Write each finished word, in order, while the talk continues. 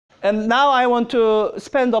And now I want to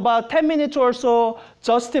spend about 10 minutes or so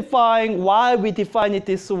justifying why we define it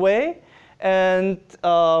this way and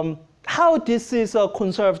how this is a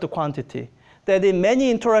conserved quantity. That in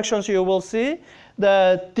many interactions you will see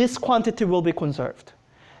that this quantity will be conserved.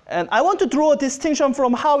 And I want to draw a distinction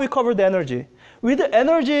from how we covered energy. With the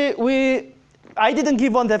energy, I didn't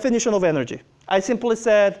give one definition of energy. I simply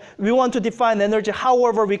said we want to define energy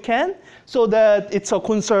however we can so that it's a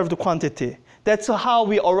conserved quantity. That's how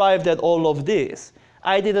we arrived at all of this.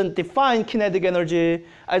 I didn't define kinetic energy.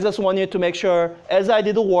 I just wanted to make sure as I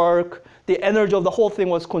did the work, the energy of the whole thing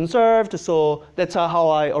was conserved. So that's how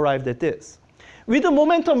I arrived at this. With the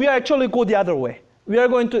momentum, we actually go the other way. We are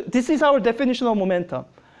going to, this is our definition of momentum.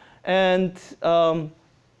 And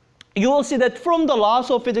you will see that from the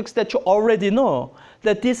laws of physics that you already know,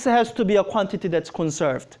 that this has to be a quantity that's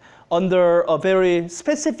conserved under a very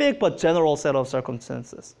specific but general set of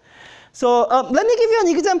circumstances. So let me give you an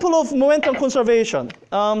example of momentum conservation.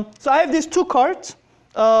 So I have these two cards.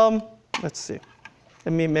 Let's see.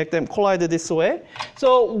 Let me make them collide this way.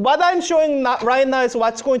 So what I'm showing right now is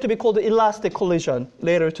what's going to be called elastic collision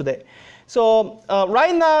later today. So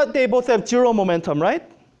right now, they both have zero momentum, right?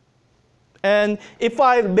 And if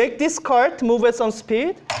I make this card move at some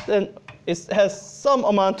speed, then it has some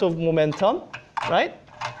amount of momentum, right?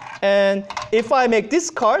 And if I make this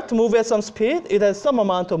card move at some speed, it has some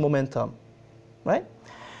amount of momentum, right?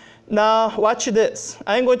 Now watch this.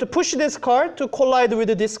 I'm going to push this card to collide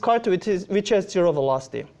with this card which has zero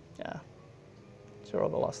velocity. Yeah, zero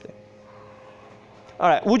velocity. All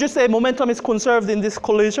right, would you say momentum is conserved in this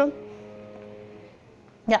collision?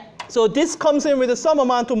 Yeah. So this comes in with some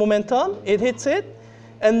amount of momentum. It hits it,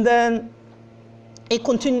 and then it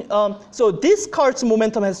continues. So this card's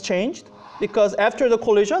momentum has changed because after the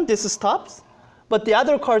collision, this stops, but the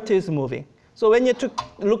other card is moving. So when you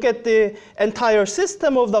look at the entire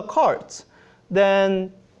system of the cards,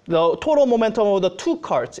 then the total momentum of the two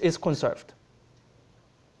cards is conserved.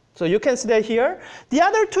 So you can see that here. The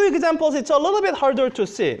other two examples, it's a little bit harder to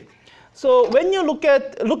see. So when you look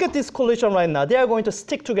at this collision right now, they are going to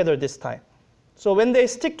stick together this time. So when they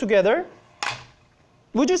stick together,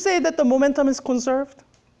 would you say that the momentum is conserved?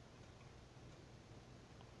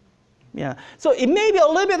 Yeah. So it may be a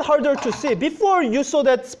little bit harder to see. Before you saw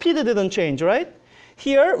that speed didn't change, right?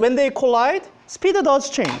 Here, when they collide, speed does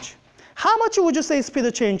change. How much would you say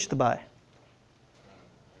speed changed by?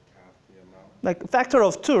 Like a factor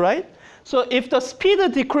of 2, right? So if the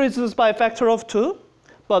speed decreases by a factor of 2,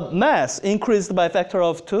 but mass increased by a factor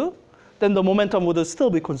of 2, then the momentum would still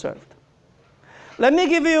be conserved. Let me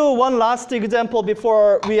give you one last example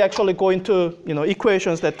before we actually go into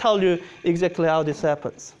equations that tell you exactly how this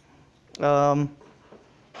happens.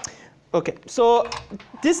 OK, so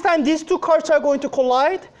this time these two cards are going to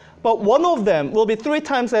collide, but one of them will be 3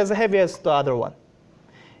 times as heavy as the other one.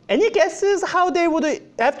 Any guesses how they would,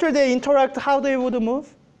 after they interact, how they would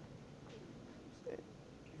move?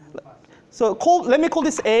 So let me call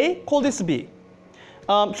this A, call this B.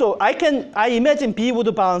 So I imagine B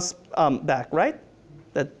would bounce back, right?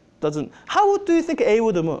 That doesn't. How do you think A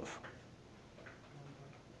would move?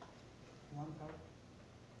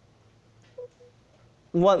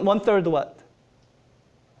 1/3 what?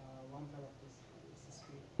 1/3 of this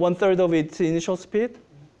speed. 1/3 of its initial speed?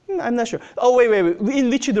 I'm not sure. Oh, wait. In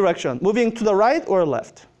which direction? Moving to the right or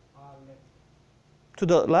left? Left. To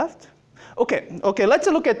the left? OK, let's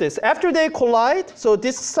look at this. After they collide, so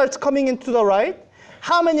this starts coming into the right.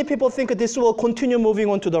 How many people think this will continue moving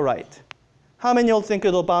on to the right? How many will think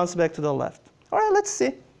it will bounce back to the left? All right, let's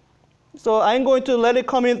see. So I'm going to let it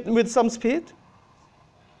come in with some speed.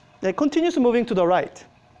 It continues moving to the right.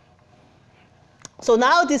 So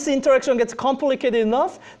now this interaction gets complicated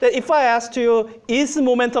enough that if I asked you, is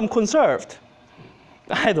momentum conserved?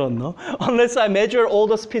 I don't know. Unless I measure all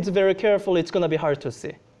the speeds very carefully, it's going to be hard to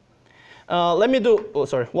see. Let me do,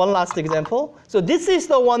 one last example. So this is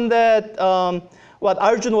the one that what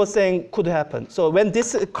Arjun was saying could happen. So when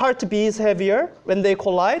this cart B is heavier, when they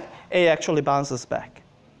collide, A actually bounces back.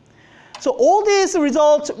 So all these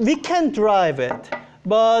results, we can drive it.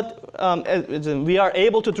 But we are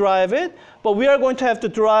able to drive it, but we are going to have to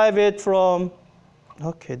drive it from,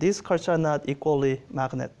 OK, these cards are not equally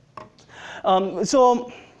magnet.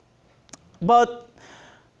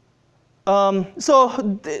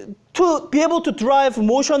 To be able to drive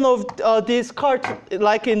motion of these cards,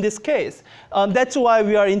 like in this case, that's why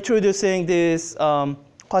we are introducing these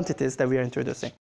quantities that we are introducing.